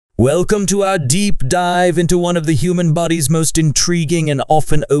Welcome to our deep dive into one of the human body's most intriguing and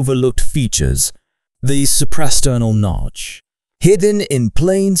often overlooked features, the suprasternal notch. Hidden in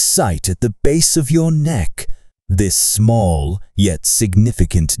plain sight at the base of your neck, this small yet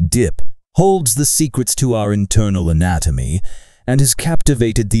significant dip holds the secrets to our internal anatomy and has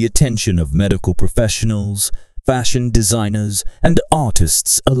captivated the attention of medical professionals, fashion designers, and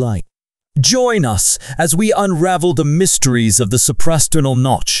artists alike. Join us as we unravel the mysteries of the suprasternal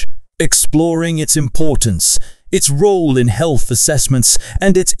notch, exploring its importance, its role in health assessments,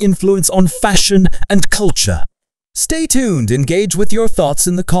 and its influence on fashion and culture. Stay tuned, engage with your thoughts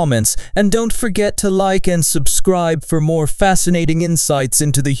in the comments, and don't forget to like and subscribe for more fascinating insights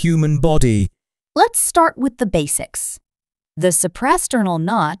into the human body. Let's start with the basics. The suprasternal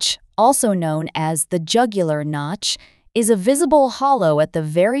notch, also known as the jugular notch, is a visible hollow at the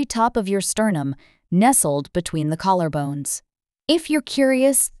very top of your sternum, nestled between the collarbones. If you're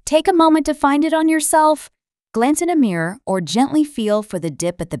curious, take a moment to find it on yourself. Glance in a mirror or gently feel for the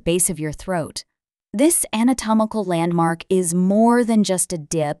dip at the base of your throat. This anatomical landmark is more than just a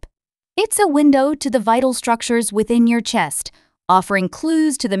dip. It's a window to the vital structures within your chest, offering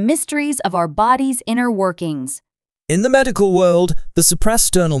clues to the mysteries of our body's inner workings. In the medical world, the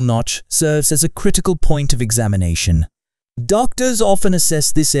suprasternal notch serves as a critical point of examination. Doctors often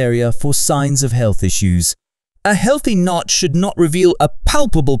assess this area for signs of health issues. A healthy notch should not reveal a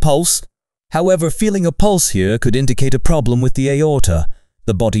palpable pulse. However, feeling a pulse here could indicate a problem with the aorta,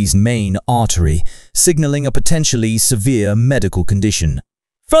 the body's main artery, signaling a potentially severe medical condition.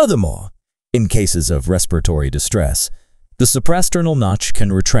 Furthermore, in cases of respiratory distress, the suprasternal notch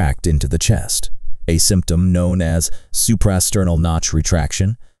can retract into the chest, a symptom known as suprasternal notch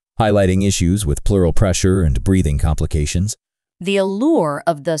retraction, highlighting issues with pleural pressure and breathing complications. The allure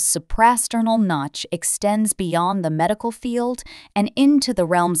of the suprasternal notch extends beyond the medical field and into the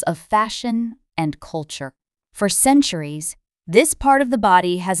realms of fashion and culture. For centuries, this part of the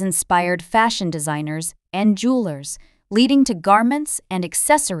body has inspired fashion designers and jewelers, leading to garments and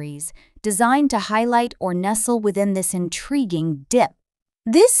accessories designed to highlight or nestle within this intriguing dip.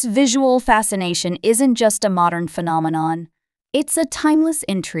 This visual fascination isn't just a modern phenomenon. It's a timeless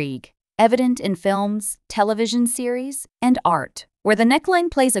intrigue, evident in films, television series, and art, where the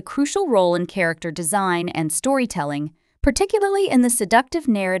neckline plays a crucial role in character design and storytelling, particularly in the seductive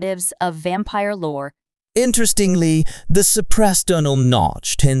narratives of vampire lore. Interestingly, the suprasternal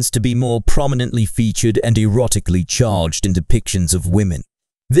notch tends to be more prominently featured and erotically charged in depictions of women.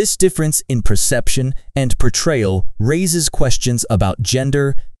 This difference in perception and portrayal raises questions about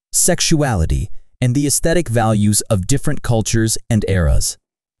gender, sexuality, and the aesthetic values of different cultures and eras.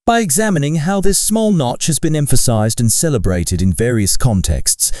 By examining how this small notch has been emphasized and celebrated in various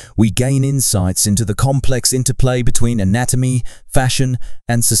contexts, we gain insights into the complex interplay between anatomy, fashion,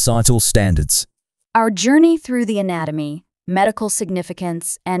 and societal standards. Our journey through the anatomy, medical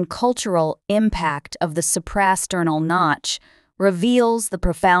significance, and cultural impact of the suprasternal notch reveals the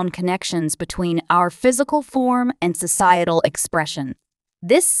profound connections between our physical form and societal expression.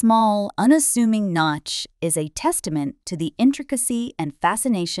 This small, unassuming notch is a testament to the intricacy and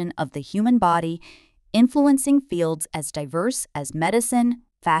fascination of the human body, influencing fields as diverse as medicine,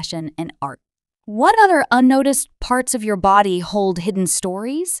 fashion, and art. What other unnoticed parts of your body hold hidden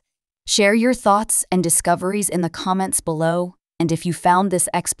stories? Share your thoughts and discoveries in the comments below. And if you found this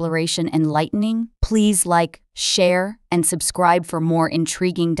exploration enlightening, please like, share, and subscribe for more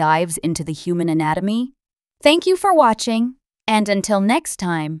intriguing dives into the human anatomy. Thank you for watching. And until next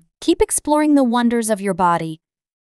time, keep exploring the wonders of your body.